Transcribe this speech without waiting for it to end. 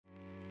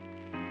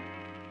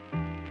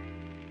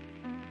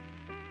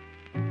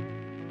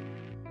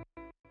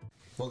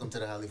Welcome to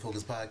the Highly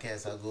Focused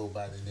Podcast. I go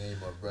by the name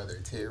of Brother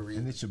Terry.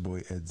 And it's your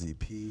boy Ed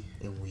ZP.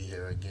 And we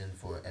here again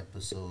for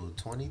episode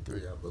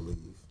 23, I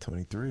believe.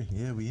 23,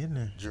 yeah, we in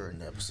there.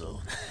 Jordan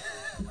episode.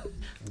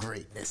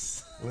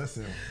 Greatness.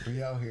 Listen,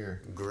 we out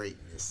here.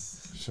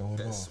 Greatness. Showing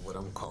That's off. what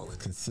I'm calling it.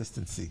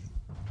 Consistency.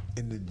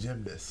 In the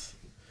gymness.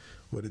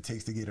 What it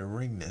takes to get a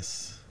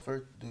ringness.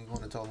 First, do you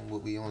want to tell them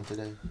what we on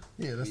today?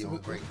 Yeah, let's be on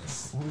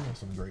greatness. We want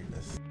some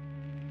greatness.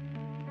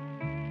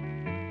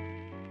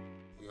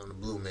 We on the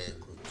Blue Man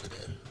Group today.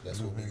 That's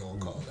what we gonna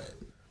call that.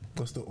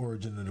 What's the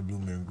origin of the Blue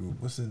Man Group?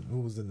 What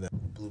was in that?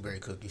 Blueberry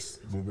cookies.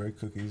 Blueberry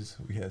cookies.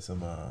 We had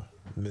some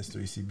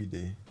mystery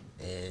CBD.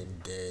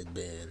 And Dead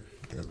Band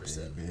number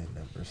 7.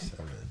 Number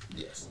 7.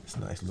 Yes. It's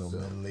a nice little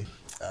medley.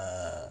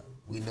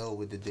 We know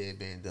what the Dead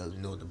Band does.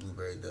 We know what the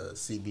Blueberry does.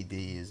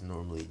 CBD is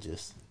normally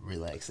just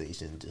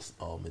relaxation, just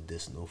all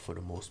medicinal for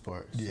the most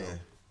part. Yeah. So,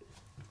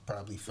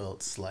 probably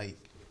felt slight.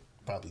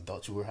 Probably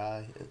thought you were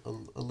high a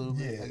little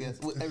bit, Yeah. I guess.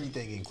 With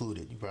everything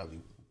included,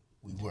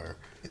 we were.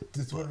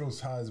 It's one of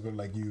those highs where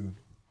like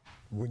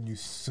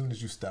soon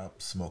as you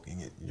stop smoking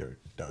it, you're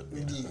done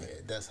being high.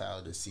 That's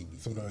how the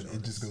CBD. So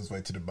it just goes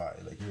right to the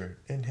body. Like you're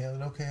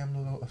inhaling, okay,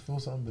 I feel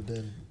something, but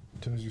then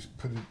as soon as you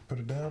put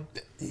it down,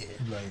 yeah.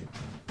 Like,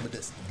 but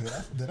this,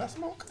 did I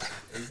smoke?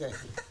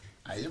 Exactly.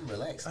 I am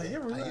relaxed. I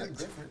am relaxed. I am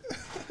different.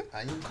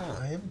 I am calm.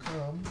 I am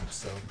calm.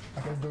 So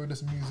I can enjoy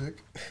this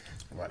music.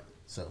 Right.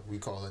 So we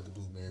call it the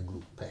Blue Man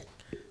Group pack.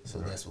 So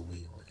right. That's what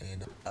we on.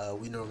 And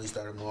we normally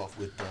start them off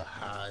with the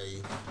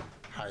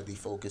highly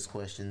focused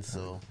questions.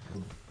 So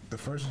the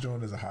first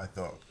joint is a high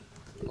thought.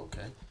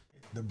 Okay.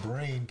 The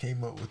brain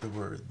came up with the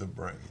word the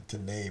brain to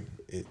name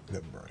it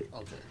the brain.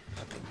 Okay.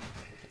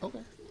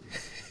 Okay.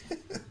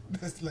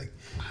 That's like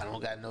I don't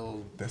got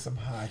no. That's some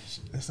high.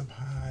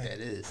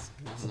 That is.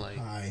 It's like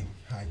high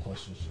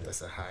question shit.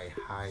 That's a high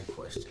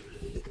question.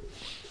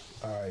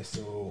 All right.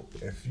 So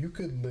if you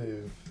could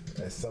live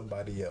as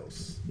somebody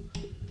else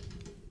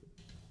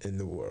in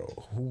the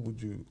world,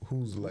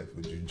 whose life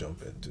would you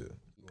jump into?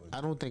 I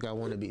don't think I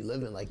want to be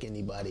living like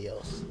anybody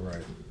else.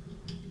 Right.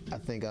 I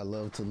think I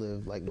love to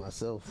live like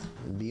myself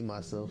and be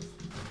myself.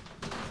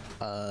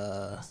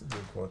 That's a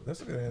good point.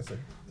 That's a good answer.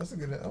 I'm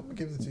gonna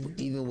give it to you.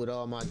 Even with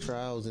all my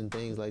trials and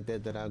things like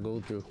that I go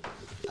through,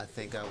 I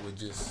think I would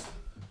just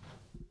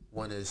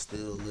want to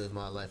still live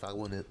my life. I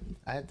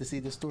have to see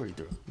the story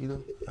through, you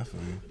know? I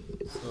feel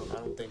you. So I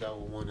don't think I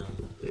would want to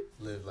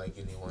live like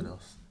anyone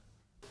else.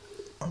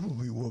 I'm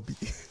gonna be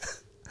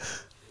Whoopi.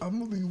 I'm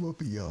gonna be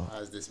Whoopi, y'all.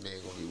 How's this man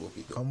gonna be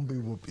Whoopi though? I'm gonna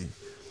be Whoopi.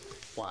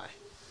 Why?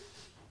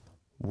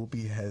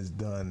 Whoopi has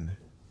done.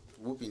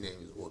 Whoopi name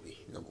is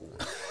Whoopi, number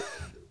 1.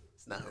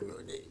 It's not her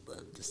real name, but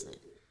I'm just saying.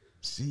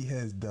 She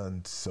has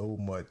done so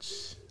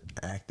much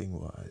acting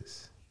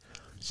wise.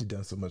 She's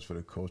done so much for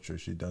the culture.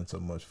 She's done so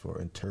much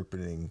for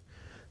interpreting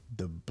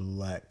the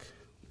black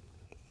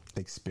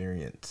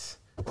experience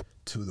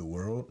to the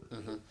world.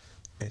 Mm-hmm.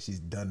 And she's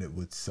done it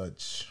with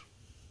such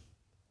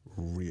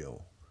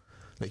real.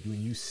 Like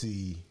when you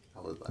see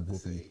I was about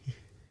Whoopi.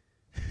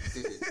 To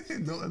say.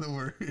 No other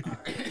word.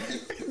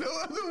 Right. No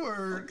other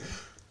word.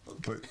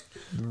 Okay. But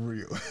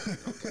real.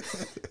 Okay.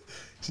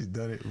 She's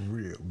done it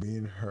real,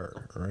 being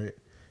her, right?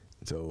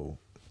 So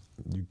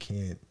you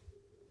can't.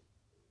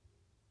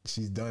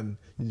 She's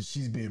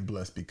being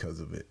blessed because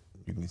of it.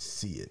 You can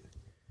see it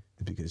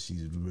because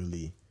she's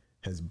really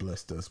has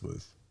blessed us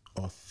with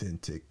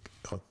authenticity.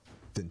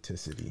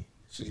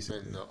 She's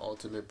been the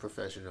ultimate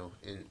professional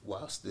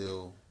while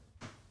still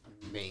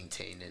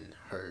maintaining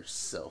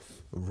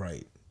herself.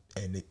 Right.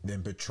 And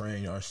then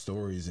portraying our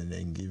stories and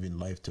then giving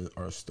life to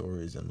our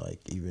stories, and like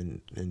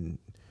even in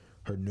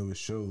her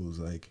newest shows,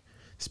 like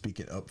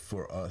speaking up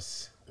for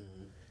us,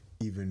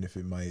 even if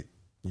it might,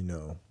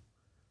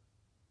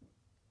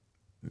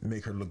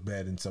 make her look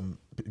bad in some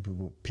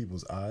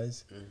people's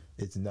eyes.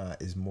 It's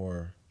not. It's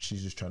more.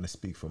 She's just trying to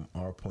speak from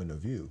our point of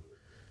view.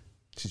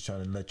 She's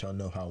trying to let y'all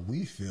know how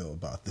we feel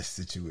about this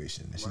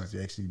situation. Right. She's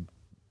actually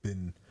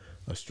been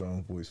a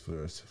strong voice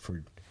for us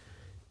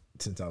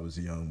since I was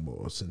a young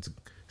boy, since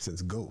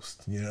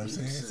Ghost. You know what I'm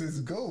saying? Since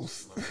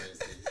Ghost.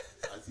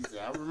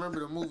 I remember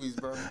the movies,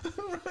 bro.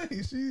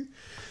 Right. She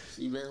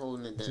been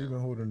holding it down. She been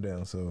holding it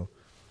down. So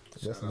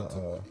that's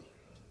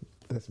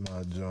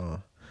my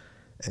John.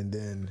 And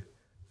then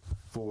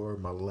for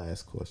my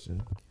last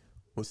question,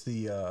 what's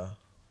a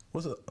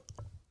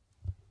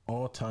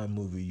all-time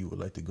movie you would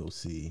like to go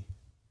see,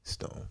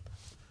 Stone?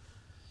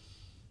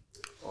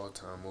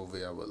 All-time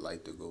movie I would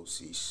like to go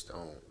see,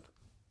 Stone.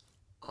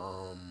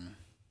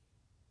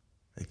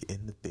 Like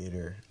in the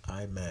theater,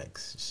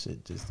 IMAX,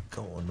 shit just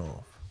going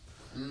off.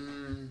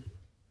 I'm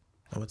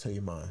gonna tell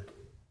you mine.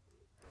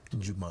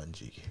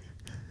 Jumanji.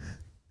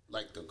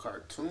 Like the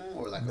cartoon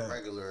or like a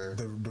regular?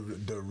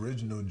 The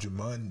original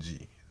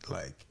Jumanji,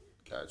 like.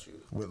 Got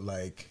you. With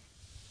like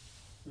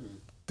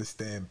the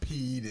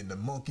stampede and the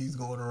monkeys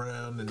going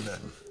around and the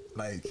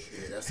like.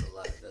 Yeah, that's a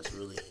lot. That's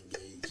really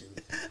engaging.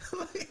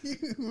 Like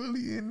you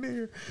really in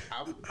there?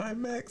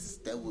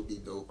 IMAX. That would be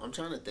dope. I'm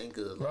trying to think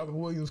of Robert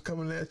Williams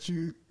coming at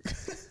you.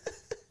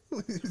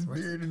 his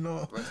beard and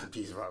all. Rest in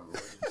peace, Robert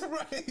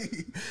Williams.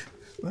 Right.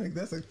 Like,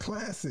 that's a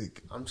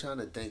classic. I'm trying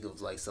to think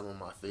of like some of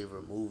my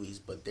favorite movies,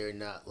 but they're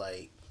not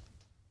like,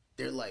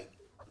 they're like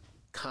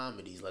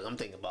comedies. Like, I'm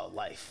thinking about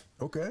Life.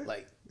 Okay.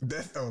 Like,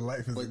 that's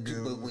Life is a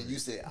good But one. when you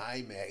said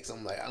IMAX,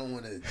 I'm like, I don't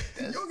want to.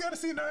 You don't gotta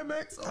see an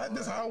IMAX.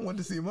 That's how I want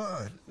to see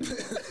mine. You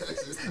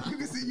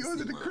can see yours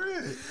in the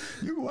crib.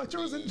 You can watch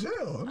yours in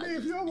jail. I mean,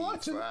 if you're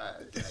watching.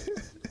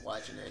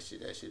 Watching that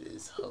shit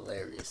is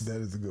hilarious.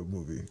 That is a good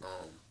movie.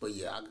 But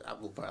yeah, I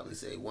would probably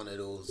say one of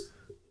those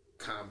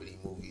comedy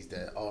movies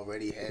that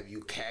already have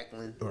you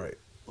cackling. Right.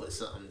 But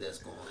something that's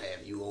going to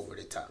have you over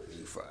the top when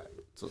you fried.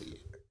 So yeah.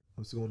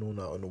 What's going on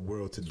out in the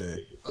world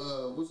today?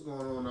 What's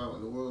going on out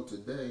in the world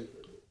today?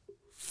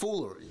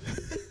 Foolery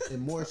and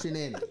more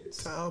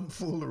shenanigans.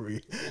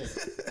 Tomfoolery. Yeah.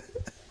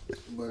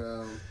 But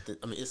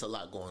I mean, it's a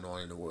lot going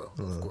on in the world,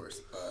 of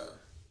course.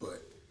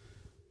 But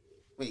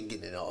we ain't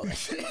getting into all that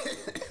shit.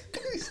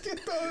 We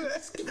skipped all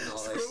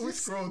that. We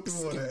scrolled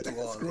through all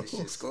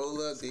that.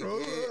 Scroll up.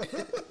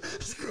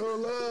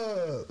 Scroll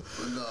up.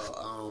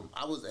 No,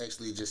 I was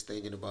actually just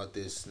thinking about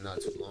this not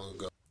too long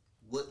ago.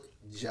 What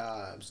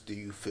jobs do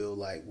you feel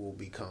like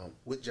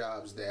what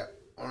jobs that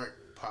aren't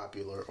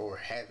popular or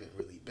haven't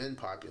really been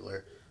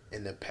popular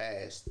in the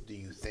past do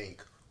you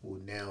think will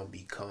now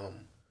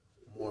become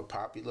more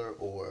popular,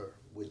 or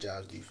what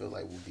jobs do you feel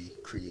like will be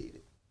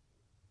created?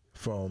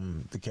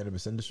 From the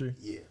cannabis industry?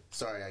 Yeah.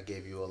 Sorry I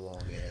gave you a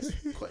long ass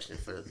question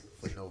for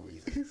no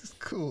reason. It's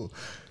cool.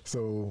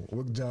 So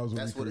what jobs will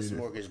That's be created?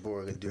 what a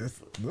smorgasbord could do.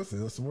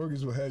 Listen, a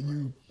smorgasbord will have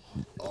you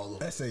all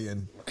of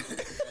essaying.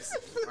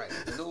 Right.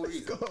 For no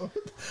reason.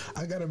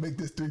 I gotta make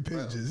this 3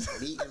 pages. Bro,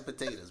 meat and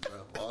potatoes,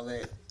 bro. All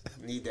that,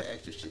 need that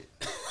extra shit.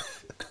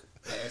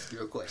 Ask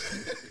your question.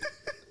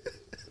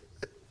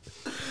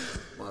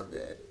 My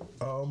bad.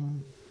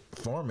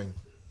 Farming.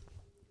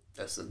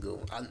 That's a good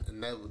one.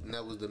 And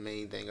that was the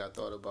main thing I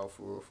thought about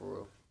for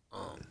real.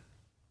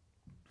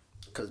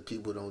 Because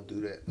people don't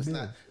do that. It's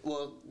not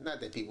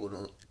that people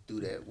don't do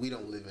that. We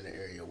don't live in an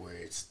area where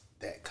it's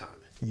that common.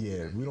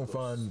 Yeah, we don't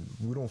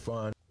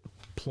find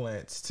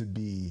plants to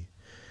be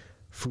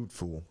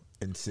fruitful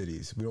in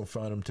cities. We don't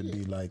find them to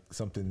be like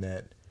something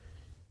that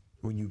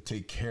when you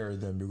take care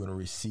of them, you're going to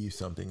receive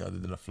something other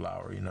than a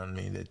flower. You know what I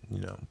mean?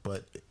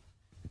 But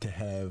to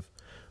have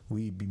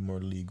weed be more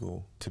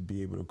legal, to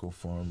be able to go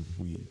farm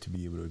weed, to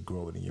be able to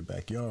grow it in your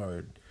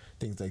backyard,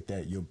 things like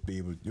that, you'll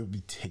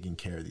be taking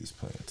care of these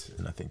plants,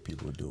 and I think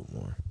people will do it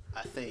more.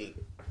 I think,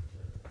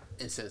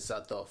 and since I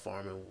thought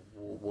farming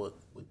would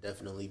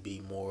definitely be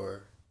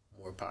more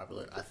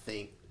popular, I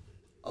think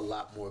a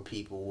lot more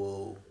people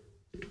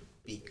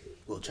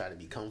will try to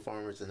become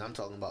farmers, and I'm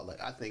talking about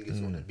like, I think it's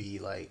going to be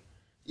like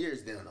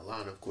years down the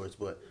line, of course,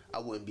 but I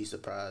wouldn't be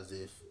surprised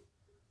if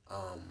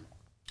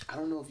I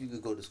don't know if you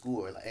could go to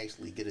school or like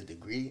actually get a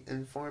degree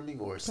in farming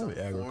or some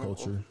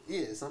agriculture.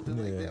 Something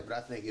like that. But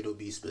I think it'll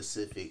be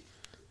specific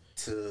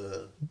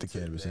to the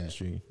cannabis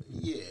industry.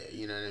 Yeah,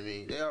 you know what I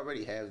mean? They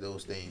already have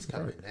those things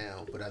coming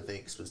now, but I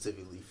think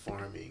specifically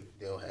farming,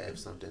 they'll have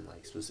something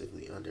like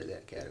specifically under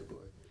that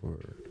category.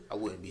 I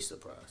wouldn't be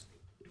surprised.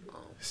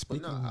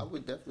 But no, I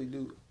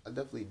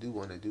definitely do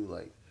want to do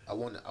like I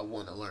want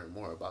to learn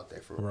more about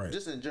that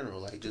just in general,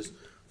 like just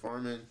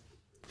farming.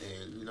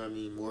 And you know what I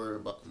mean,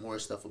 more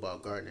stuff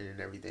about gardening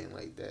and everything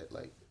like that,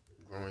 like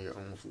growing your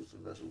own fruits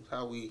and vegetables.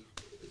 How we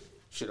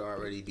should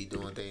already be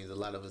doing things. A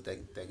lot of us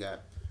that got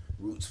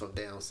roots from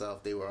down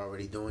south, they were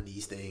already doing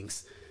these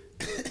things.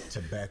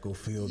 Tobacco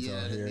fields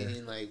out here. I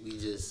mean? Like we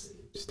just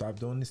stop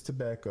doing this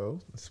tobacco,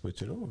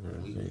 switch it over.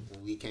 When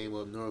we came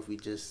up north, we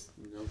just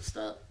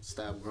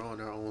stopped growing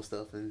our own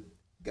stuff and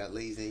got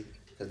lazy.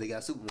 Because they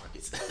got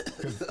supermarkets.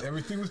 Because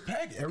everything was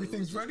packed.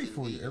 Everything's ready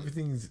for you.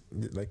 Everything's,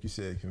 like you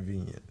said,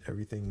 convenient.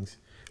 Everything's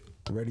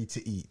ready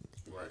to eat.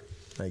 Right.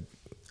 Like,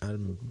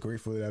 I'm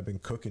grateful that I've been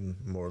cooking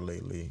more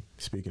lately,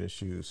 speaking of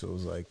shoes. So it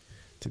was like,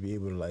 to be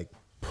able to like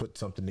put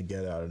something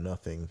together out of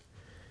nothing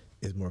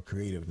is more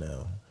creative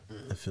now.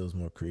 It feels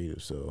more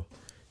creative. So,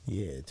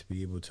 yeah, to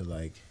be able to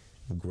like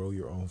grow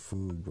your own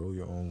food, grow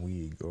your own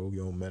weed, grow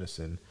your own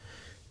medicine,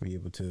 be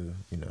able to,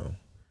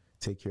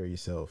 take care of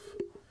yourself.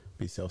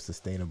 Be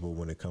self-sustainable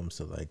when it comes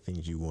to like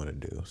things you want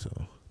to do. So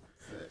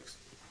thanks.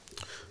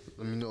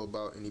 Let me know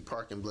about any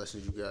parking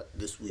blessings you got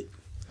this week.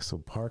 So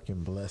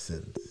parking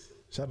blessings,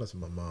 shout out to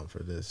my mom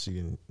for this.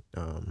 She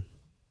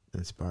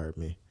inspired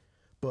me,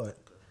 but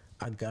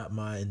I got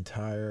my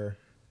entire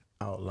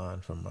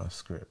outline from my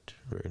script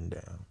written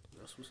down.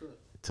 That's what's up.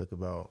 It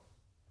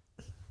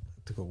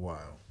took a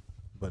while,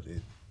 but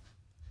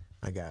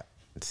I got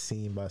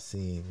scene by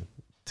scene.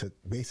 Took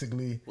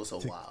basically what's a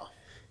while?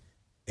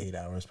 8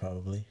 hours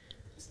probably.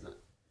 That's not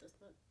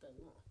that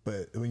long.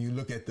 But when you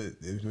look at the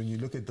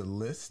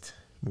list,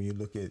 when you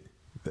look at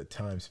the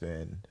time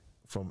span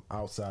from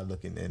outside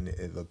looking in,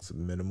 it looks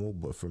minimal.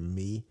 But for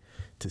me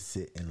to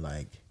sit and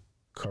like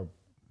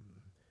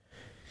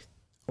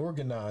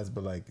organize,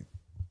 but like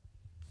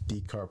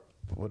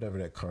whatever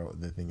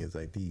the thing is,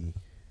 like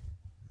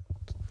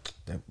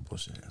that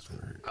bullshit ass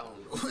word. I don't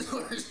know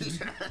what you're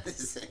trying to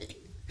say.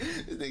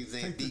 This nigga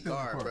saying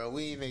decarb, bro.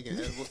 We ain't making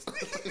edibles.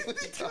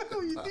 What you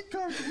talking about?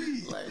 Decarb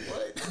weed. Like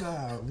what?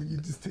 Nah, you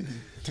just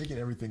taking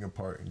everything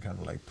apart and kind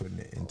of like putting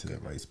it into the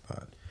right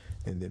spot,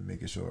 and then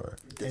making sure,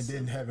 and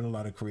then having a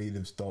lot of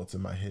creative thoughts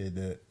in my head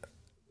that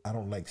I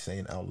don't like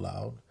saying out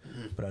loud,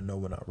 but I know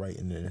when I write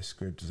in the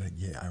script, it's like,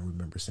 yeah, I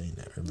remember saying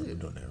that. I remember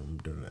doing that. I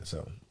remember doing that.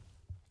 So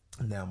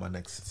now my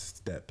next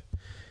step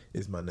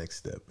is my next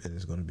step, and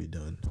it's going to be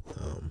done.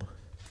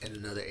 In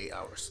another 8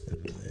 hours.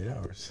 In 8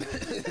 hours.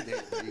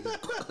 There you go.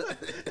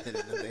 In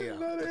another 8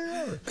 hours. Another 8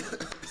 hours.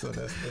 So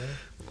that's that.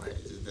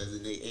 Right, just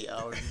designate 8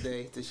 hours a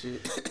day to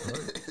shit.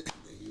 Right.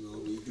 You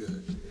gonna be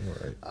good.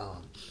 All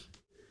right.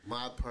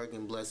 My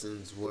parking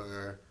blessings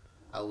were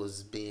I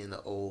was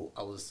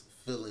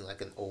feeling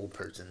like an old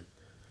person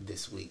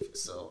this week,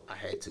 so I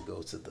had to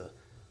go to the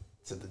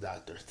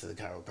doctor, to the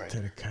chiropractor.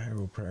 To the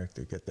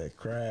chiropractor, get that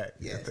crack,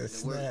 get that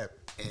snap,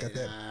 got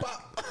that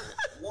pop.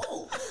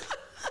 Whoa,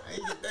 I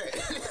ain't get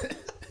that.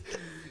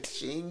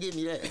 She ain't give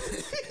me that.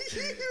 She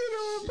ain't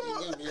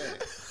give me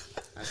that.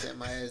 I sat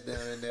my ass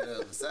down in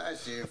that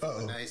massage chair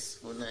for a nice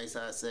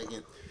hot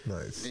second.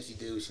 Nice. And then she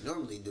did what she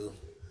normally do.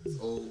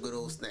 Good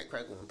old snack,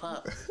 crackle, and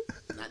pop.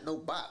 Not no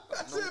bop.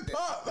 I said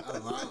pop.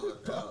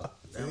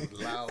 That was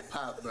loud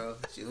pop, bro.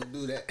 She don't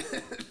do that.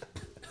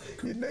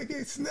 Your neck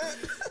ain't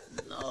snapped.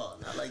 No,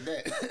 not like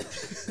that.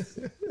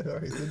 All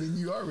right, so then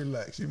you are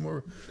relaxed. You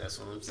more. That's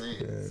what I'm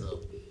saying. Yeah. So,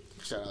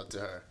 shout out to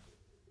her.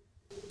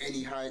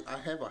 I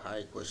have a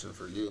high question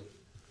for you.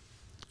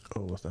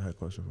 Oh, what's the high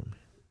question for me?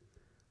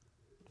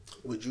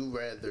 Would you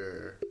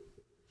rather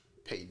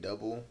pay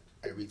double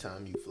every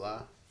time you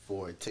fly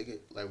for a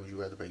ticket? Like, would you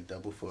rather pay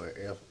double for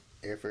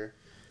airfare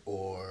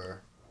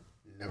or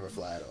never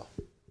fly at all?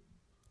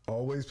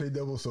 Always pay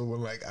double, so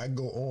when like I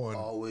go on,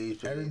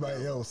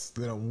 everybody else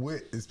that I'm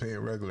with is paying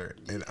regular,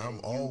 and I'm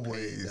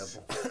always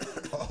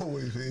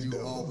always paying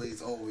double.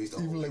 Always.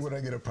 Even like when I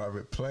get a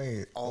private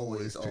plane,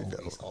 always pay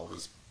double.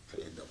 Always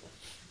pay double.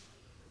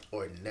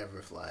 Or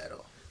never fly at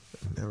all.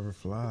 Never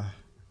fly.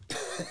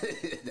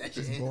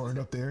 It's boring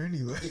up there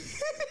anyway.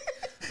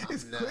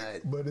 It's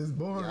quick, but it's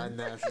boring. Y'all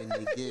not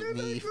finna get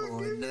me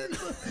for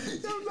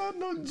nothing. I'm not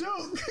no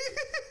joke.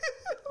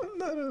 I'm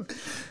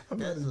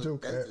not a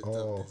joke at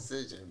all. That's a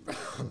tough decision, bro.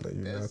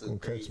 You're not gonna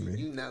catch me.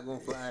 You not gonna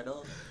fly at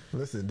all.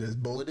 Listen, there's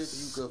boats. What if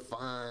you could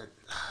find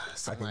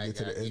somebody I can get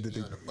to the end of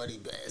the on a buddy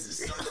bass or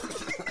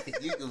something?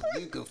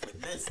 you can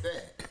finesse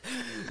that.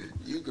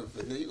 You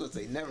gonna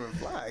say never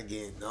fly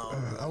again? No,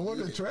 I want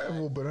to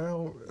travel, but I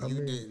don't.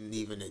 You didn't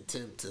even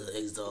attempt to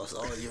exhaust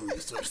all your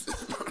resources.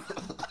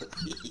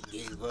 You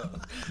gave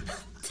up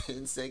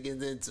 10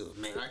 seconds into it.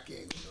 Man, I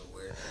can't go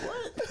nowhere.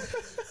 What?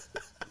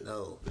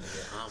 No,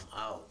 nigga, I'm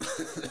out.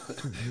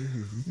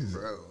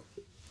 Bro.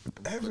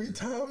 Every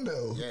time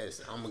though.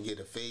 Yes, I'm gonna get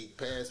a fake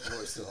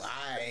passport so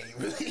I ain't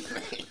really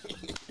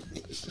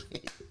making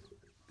shit.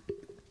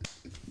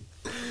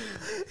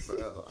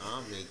 Bro,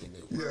 I'm making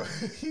it work.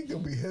 Yeah, he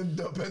gonna be hemmed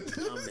up at the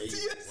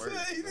TSA.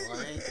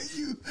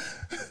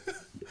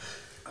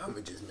 I'm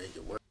gonna just make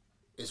it work.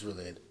 It's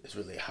really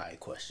a high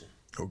question.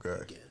 Okay.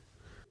 Again,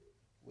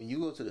 when you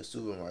go to the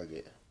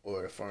supermarket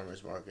or the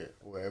farmer's market,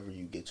 wherever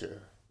you get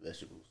your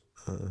vegetables,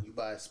 you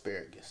buy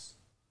asparagus.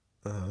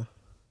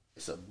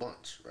 It's a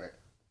bunch, right?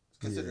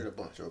 It's considered a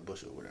bunch or a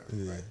bushel or whatever,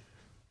 right?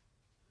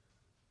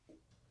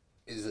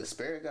 Is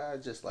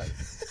asparagus just like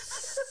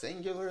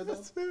singular though?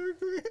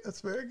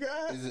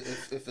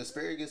 Asparagus. If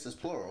asparagus is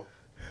plural,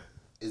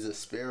 is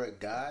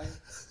asparaguy?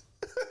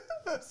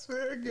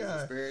 Asparagus.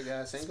 Is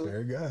asparagus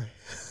singular?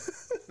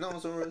 Asparagus. No, I'm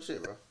some real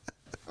shit, bro.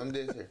 I'm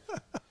dead serious.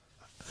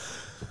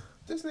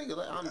 This nigga,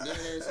 like, I'm dead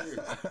ass serious.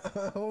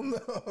 I don't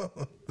know.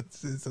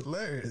 It's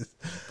hilarious,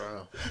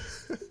 bro.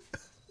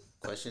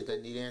 Questions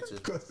that need answers.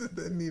 Questions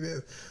that need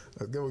answers.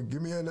 Okay, well,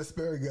 give me an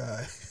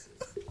asparagus.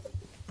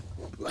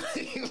 Can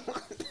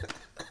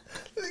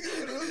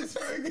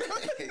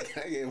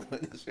I get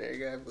one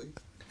asparagus, please?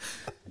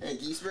 Hey,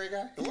 can you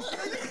asparagus?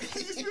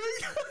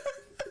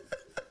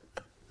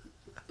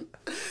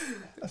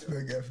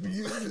 Asparagus for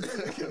you.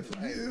 Asparagus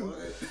for you.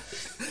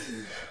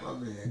 My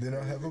man. Then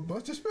I'll have a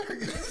bunch of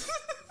asparagus.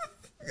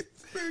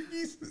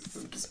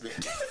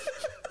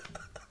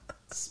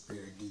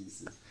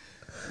 Asparagus.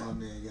 My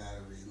man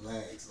gotta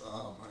relax.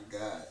 Oh my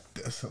god.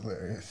 That's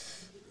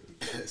hilarious.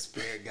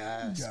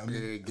 Asparagus.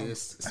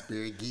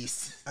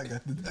 I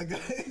got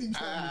you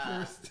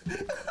trying first.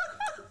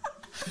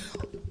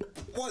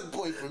 1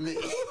 point for me.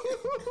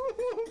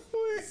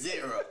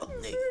 0.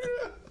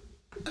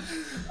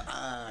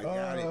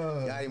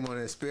 Got him on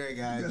the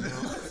asparagus.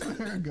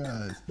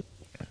 Asparagus.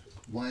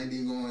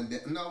 Winding going down.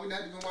 No, we're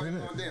not even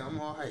winding going down.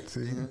 I'm all right.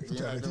 See, he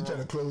trying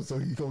to close so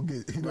he gonna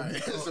get. He right.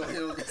 So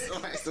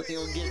he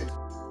don't get it.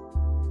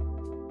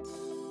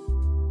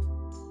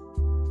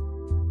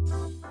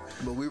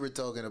 But we were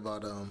talking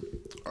about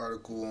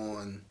article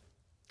on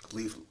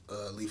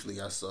Leafly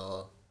I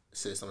saw. It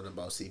said something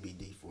about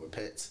CBD for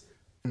pets,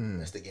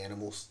 domestic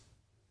animals.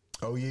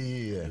 Oh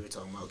yeah. We were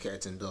talking about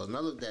cats and dogs, and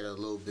I looked at it a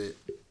little bit.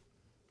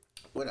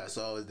 What I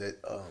saw is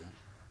that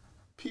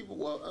people,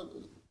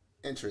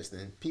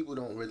 interesting. People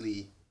don't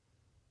really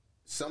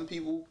some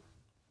people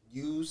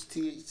use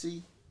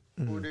THC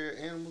for their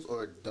animals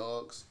or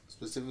dogs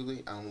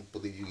specifically. I don't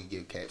believe you can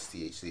give cats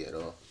THC at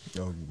all.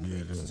 Oh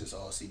yeah, it's just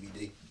all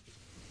CBD.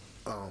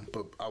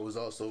 But I was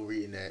also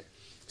reading that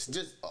it's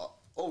just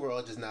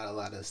overall, just not a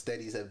lot of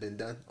studies have been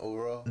done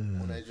overall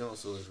on that joint.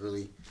 So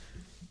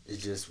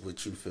it's just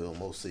what you feel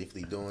most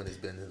safely doing. It's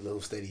been a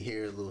little study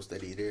here, a little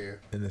study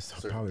there, and it's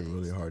probably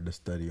really hard to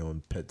study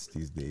on pets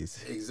these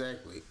days.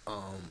 Exactly.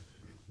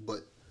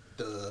 But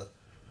the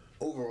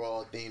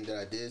overall theme that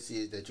I did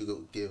see is that you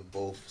go give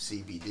both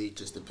CBD.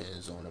 Just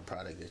depends on the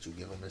product that you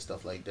give them and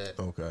stuff like that.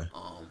 Okay.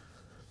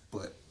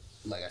 But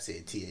like I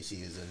said,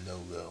 THC is a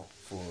no-go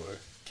for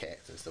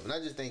cats and stuff. And I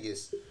just think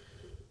it's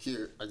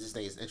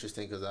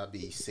interesting because I'll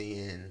be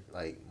seeing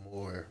like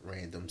more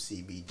random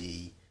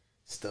CBD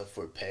stuff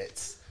for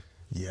pets.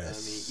 Yes.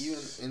 I mean,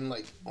 even in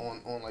like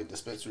on like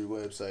dispensary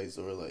websites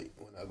or like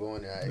when I go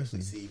in there, I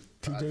actually see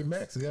TJ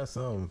Maxx got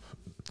some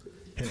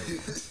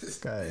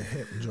got a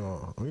hemp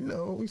joint. You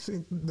know, we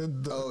see the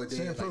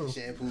shampoo. Like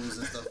shampoos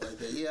and stuff like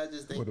that. Yeah, I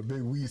just think with a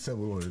big weed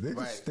symbol on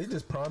it. They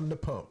just prime the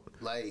pump.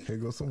 Like here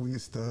goes some weed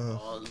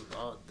stuff,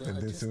 and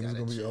then soon it's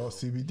gonna be all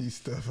CBD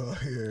stuff out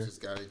here.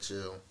 Just gotta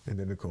chill. And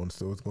then the corner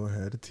store's gonna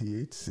have the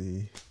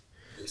THC.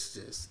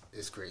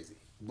 It's crazy.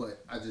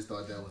 But I just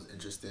thought that was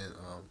interesting.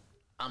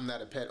 I'm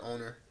not a pet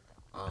owner.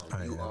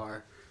 You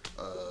are.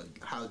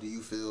 How do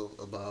you feel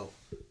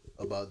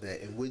about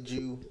that? And would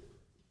you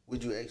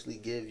actually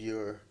give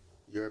your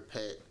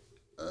pet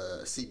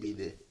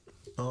CBD?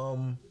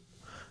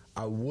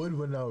 I would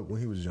when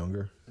he was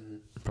younger,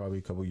 probably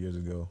a couple years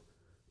ago,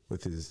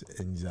 with his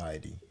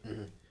anxiety.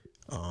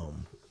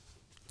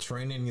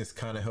 Training is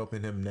kind of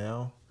helping him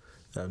now.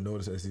 I've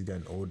noticed as he's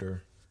gotten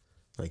older,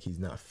 like he's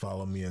not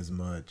following me as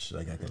much.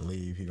 Like I can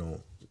leave, he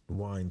don't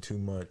whine too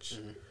much,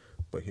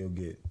 but he'll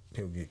get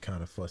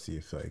kind of fussy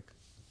if like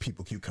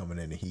people keep coming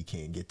in and he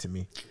can't get to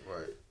me.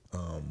 Right.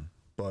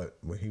 But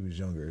when he was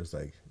younger, it's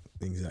like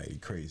anxiety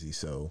crazy.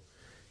 So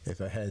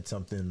if I had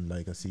something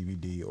like a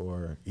CBD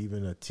or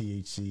even a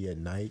THC at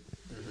night,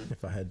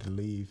 if I had to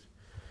leave,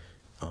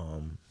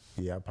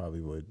 I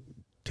probably would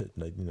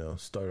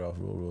start off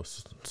real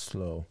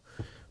slow.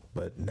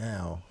 But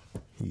now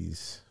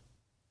he's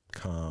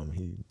calm.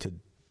 He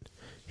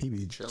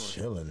be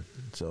chilling,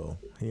 so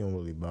he don't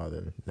really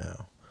bother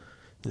now.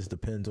 Just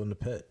depends on the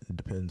pet. It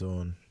depends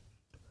on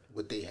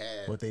what they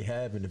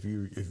have, and if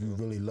you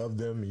really love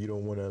them, you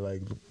don't want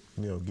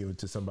to give it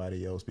to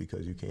somebody else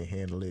because you can't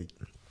handle it.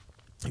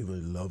 You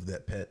really love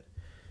that pet,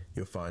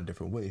 you'll find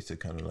different ways to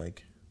kind of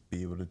like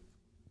be able to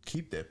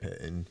keep that pet.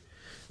 And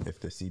if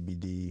the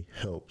CBD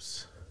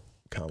helps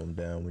calm them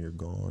down when you're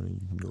gone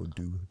and you can go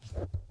do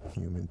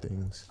human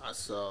things. I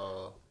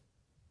saw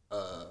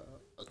a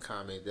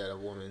comment that a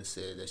woman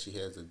said that she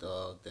has a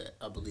dog that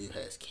I believe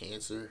has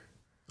cancer.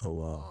 Oh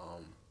wow.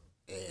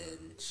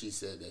 And she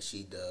said that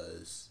she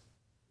does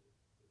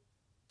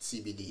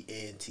CBD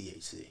and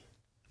THC.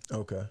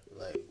 Okay.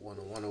 Like one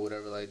or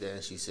whatever like that.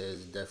 And she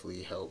says it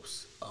definitely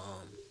helps.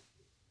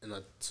 And I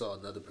saw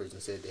another person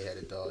said they had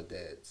a dog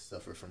that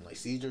suffered from like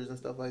seizures and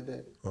stuff like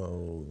that.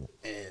 Oh.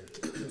 And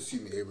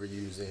excuse me, they were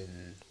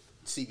using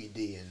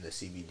CBD, and the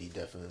CBD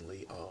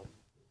definitely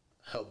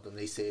helped them.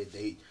 They said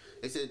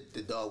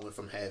the dog went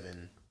from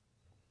having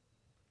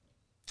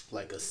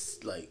like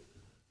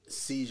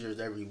seizures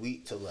every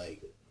week to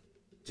like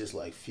just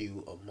like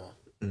few a month.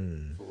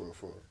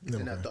 For real.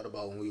 And I thought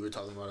about when we were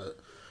talking about it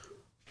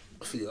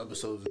a few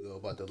episodes ago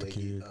about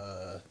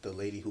the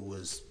lady who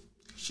was,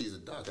 she's a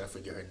doctor, I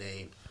forget her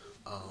name,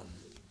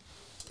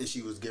 and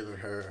she was giving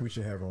her. We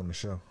should have her on the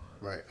show.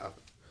 Right.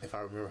 If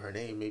I remember her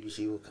name, maybe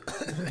she will.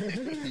 I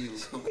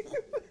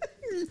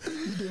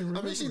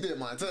mean, she did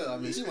Montel. I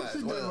mean, she might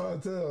as well.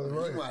 Montel,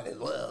 right? She might as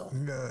well.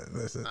 No,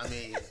 listen. I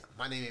mean,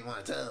 my name ain't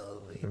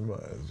Montel. You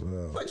might as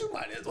well. But you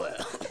might as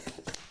well.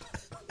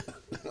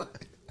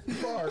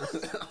 Bars.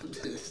 I'm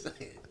just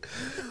saying.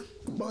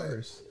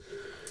 Bars.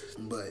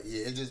 But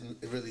yeah,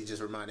 it really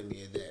just reminded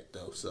me of that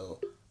though. So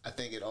I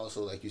think it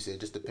also, like you said,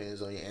 just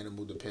depends on your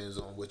animal, depends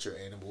on what your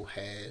animal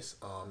has,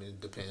 it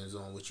depends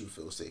on what you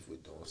feel safe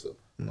with doing. So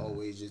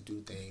always just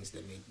do things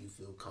that make you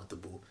feel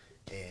comfortable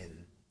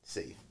and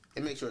safe.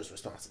 And make sure it's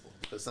responsible,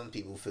 because some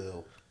people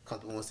feel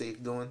comfortable and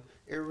safe doing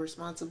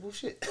irresponsible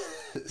shit.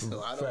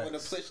 So I don't want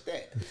to push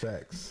that.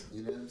 Facts.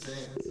 You know what I'm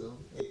saying? So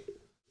hey,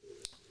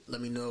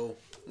 let me know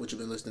what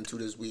you've been listening to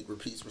this week.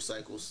 Repeats,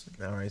 recycles.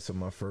 All right, so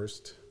my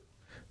first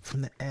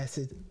from the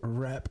Acid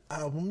Rap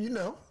album,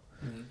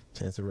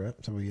 Chance to Rap.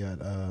 So we got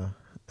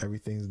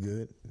Everything's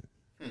Good.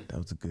 That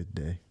was a good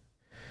day.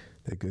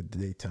 That good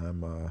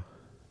daytime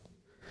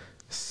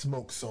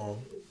smoke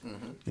song.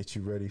 Get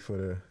you ready for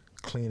the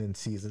cleaning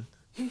season.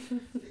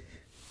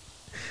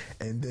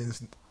 And then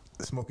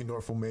Smokey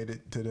Norfolk made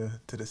it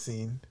to the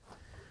scene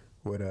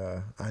with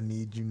I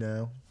Need You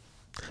Now.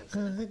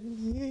 I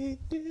need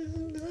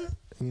you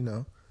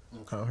now.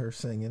 Out here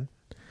singing.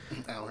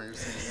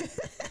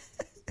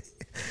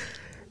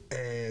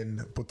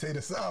 And Potato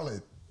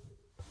Salad.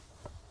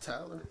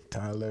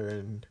 Tyler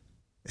and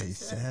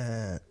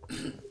ASAP.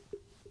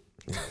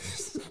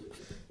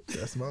 So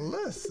That's my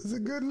list. It's a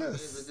good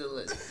list. It's a good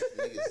list.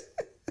 Niggas,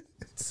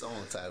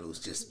 song titles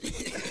just be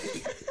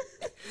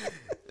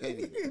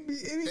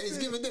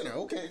Thanksgiving dinner.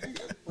 Okay.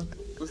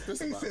 What's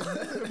this Ain't about? said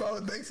nothing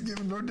about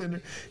Thanksgiving nor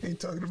dinner. Ain't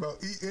talking about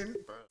eating.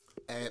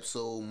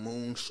 Absol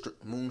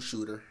moon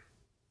shooter.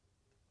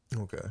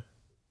 Okay.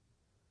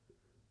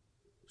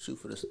 Shoot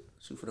for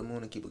the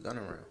moon and keep a gun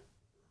around.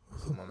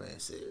 That's what my man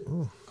said.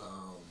 Want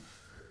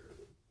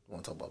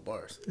to talk about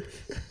bars?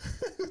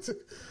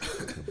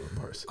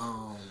 Bars.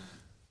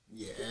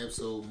 Yeah,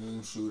 Absol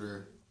moon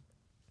shooter.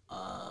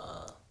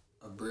 A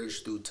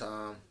bridge through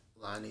time.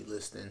 Lonnie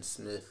Liston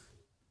Smith.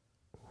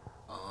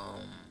 I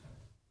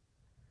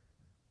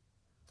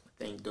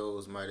think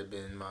those might have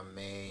been my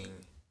main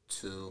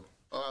two.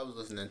 Oh, I was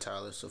listening to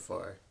Tyler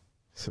Safari.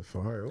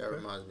 Safari, okay. That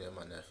reminds me of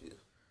my nephew.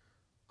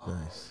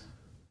 Nice.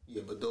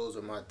 Yeah, but those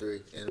are my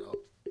three. And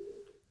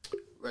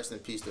rest in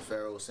peace to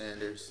Pharoah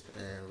Sanders,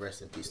 and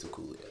rest in peace to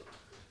Coolio.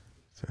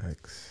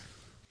 Thanks.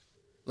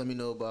 Let me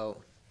know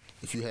about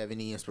if you have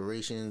any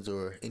inspirations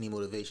or any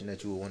motivation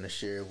that you would want to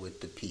share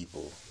with the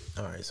people.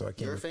 All right, so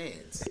Your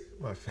fans.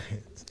 My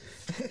fans.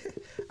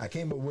 I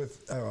came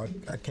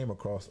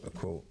across a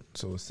quote.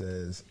 So it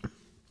says,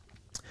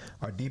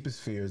 "Our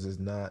deepest fears is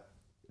not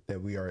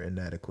that we are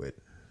inadequate.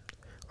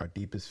 Our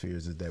deepest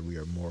fears is that we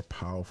are more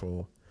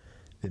powerful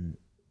than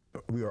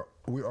we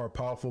are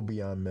powerful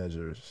beyond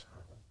measures."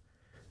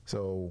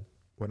 So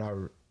when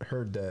I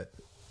heard that,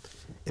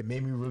 it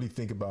made me really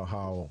think about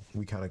how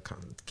we kind of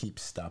keep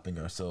stopping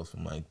ourselves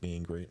from like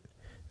being great.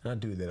 And I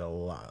do that a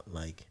lot.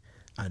 Like,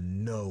 I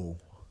know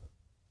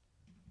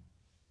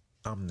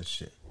I'm the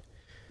shit.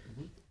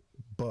 Mm-hmm.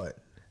 But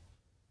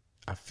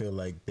I feel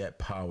like that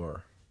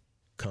power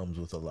comes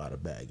with a lot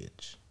of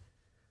baggage.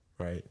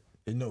 Right?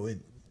 You know,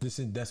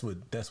 that's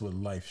what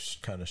life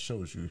kind of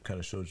shows you. It kind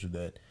of shows you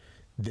that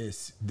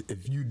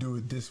if you do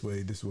it this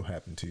way, this will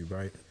happen to you,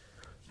 right?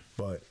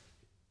 But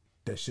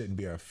that shouldn't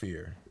be our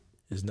fear.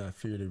 It's not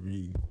fear to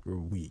be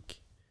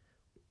weak.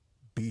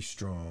 Be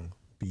strong.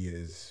 Be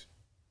as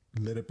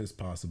lit up as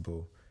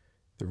possible.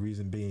 The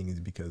reason being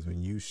is because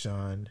when you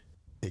shine,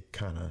 it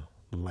kind of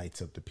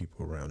lights up the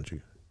people around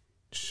you.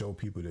 Show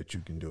people that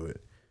you can do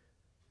it.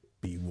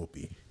 Be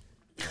whoopee.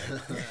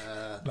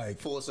 Like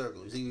full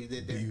circle. See what you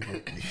did there? Be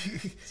whoopee.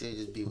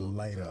 Just be whoopee.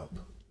 Light up.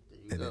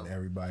 And then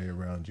everybody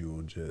around you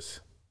will just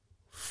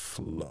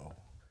flow.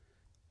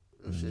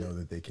 You know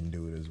that they can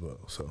do it as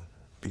well. So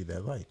be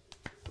that light.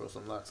 Throw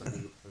some locks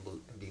and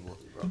be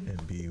whoopee, bro.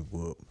 And be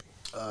whoopee.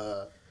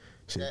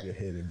 Shake your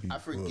head and be I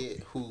forget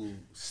whoopee. Who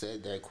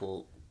said that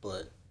quote,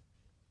 but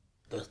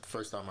the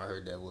first time I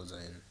heard that was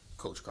in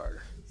Coach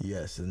Carter.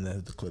 Yes, and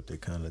that's the clip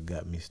that kind of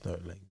got me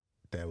started. Like,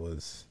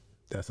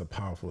 that's a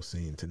powerful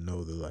scene to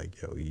know that,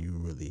 like, yo, you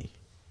really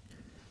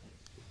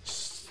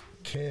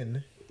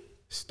can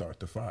start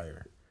the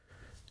fire.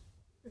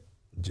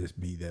 Just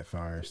be that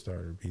fire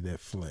starter. Be that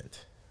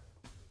flint.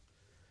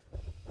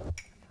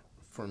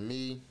 For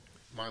me,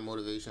 my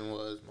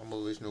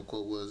motivational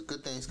quote was,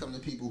 "Good things come to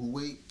people who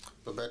wait,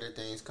 but better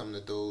things come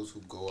to those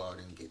who go out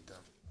and get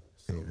them."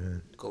 So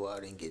go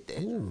out and get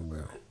that,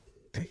 bro.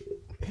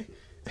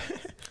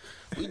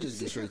 We just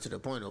get straight to the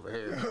point over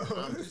here.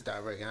 I'm just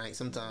direct.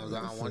 Sometimes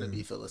I don't want to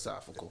be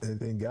philosophical. And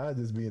then God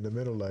just be in the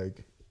middle,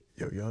 like,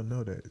 yo, y'all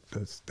know that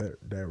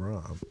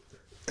rhyme.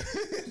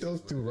 Those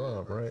two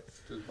rhyme, right?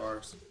 Two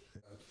bars.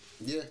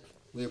 Yeah,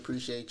 we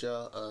appreciate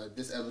y'all.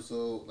 This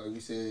episode, like we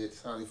said,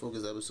 Highly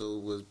Focused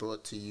episode was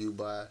brought to you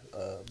by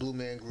Blue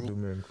Man Group. Blue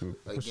Man Group.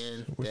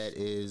 Again, that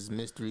is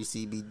Mystery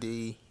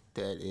CBD,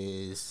 that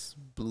is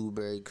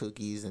Blueberry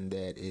Cookies, and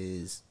that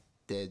is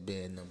Dead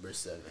Band Number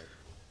 7.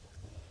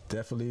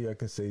 Definitely, I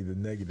can say the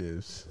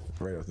negatives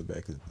right off the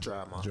back.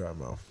 Dry mouth.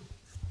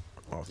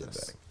 Off the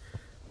back.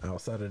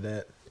 Outside of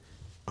that,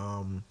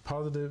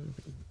 positive,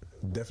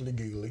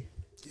 definitely giggly.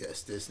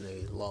 Yes, this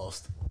nigga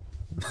lost.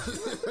 He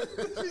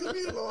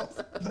lost.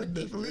 I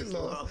definitely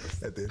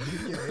lost. At the end of the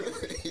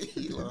game.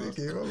 He lost.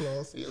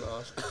 He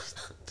lost.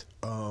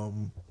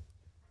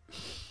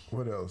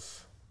 What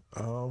else?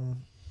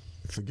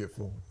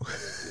 Forgetful.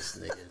 This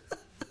nigga.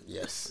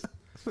 Yes.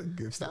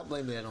 Forgetful. Stop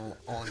blaming that on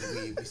the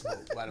weed we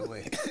smoke, by the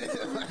way.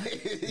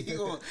 It's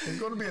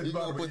going to be you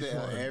gonna put that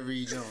on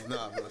every joint.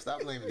 Nah, bro.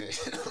 Stop blaming that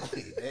shit on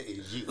me. That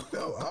is you.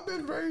 No, I've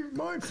been very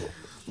mindful.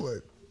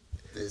 What?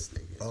 This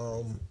nigga.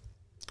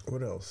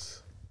 What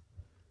else?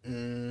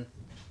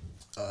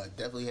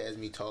 Definitely has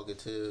me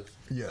talkative.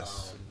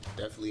 Yes.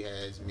 Definitely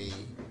has me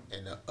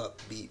in an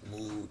upbeat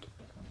mood.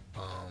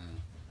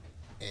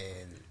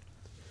 And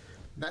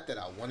not that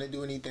I want to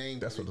do anything.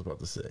 That's what I was about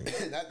to say.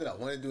 Not that I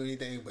want to do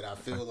anything, but I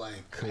feel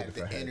like I have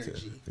the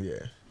energy.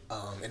 Yeah.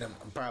 And I'm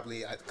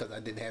probably, because I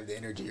didn't have the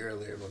energy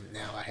earlier, but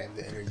now I have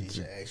the energy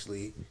to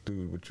actually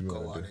do what you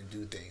go out and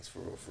do things for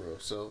real.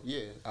 So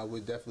yeah, I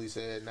would definitely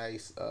say a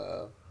nice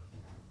not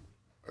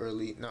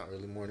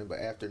early morning, but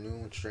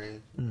afternoon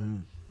stream. Mm-hmm.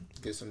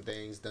 Get some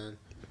things done.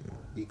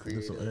 Be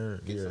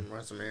creative.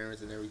 Run some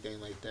errands and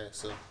everything like that.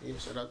 So yeah,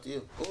 shout out to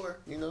you. Or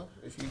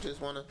if you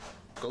just want to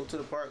go to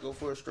the park, go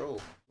for a stroll.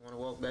 Want to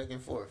walk back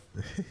and forth.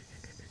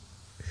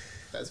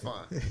 That's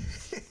fine.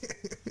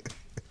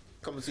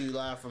 Coming to you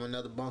live from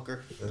another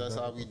bunker. That's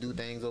how we do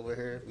things over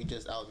here. We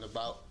just out and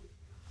about.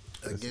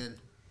 Again,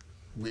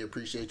 we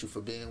appreciate you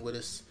for being with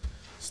us.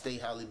 Stay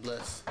highly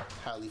blessed,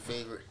 highly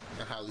favored,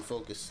 and highly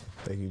focused.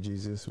 Thank you,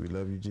 Jesus. We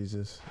love you,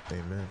 Jesus.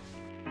 Amen.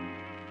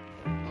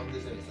 I'm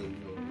just saying, so you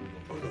know.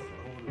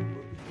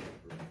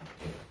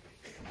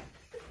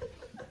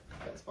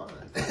 That's fine.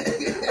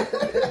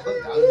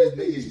 I'm just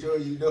making sure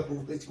you know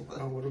which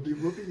one. I want to be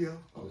rookie, yo.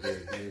 Okay,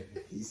 man.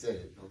 He said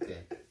it.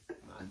 Okay.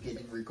 I'm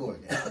getting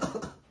recorded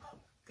now.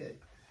 Okay.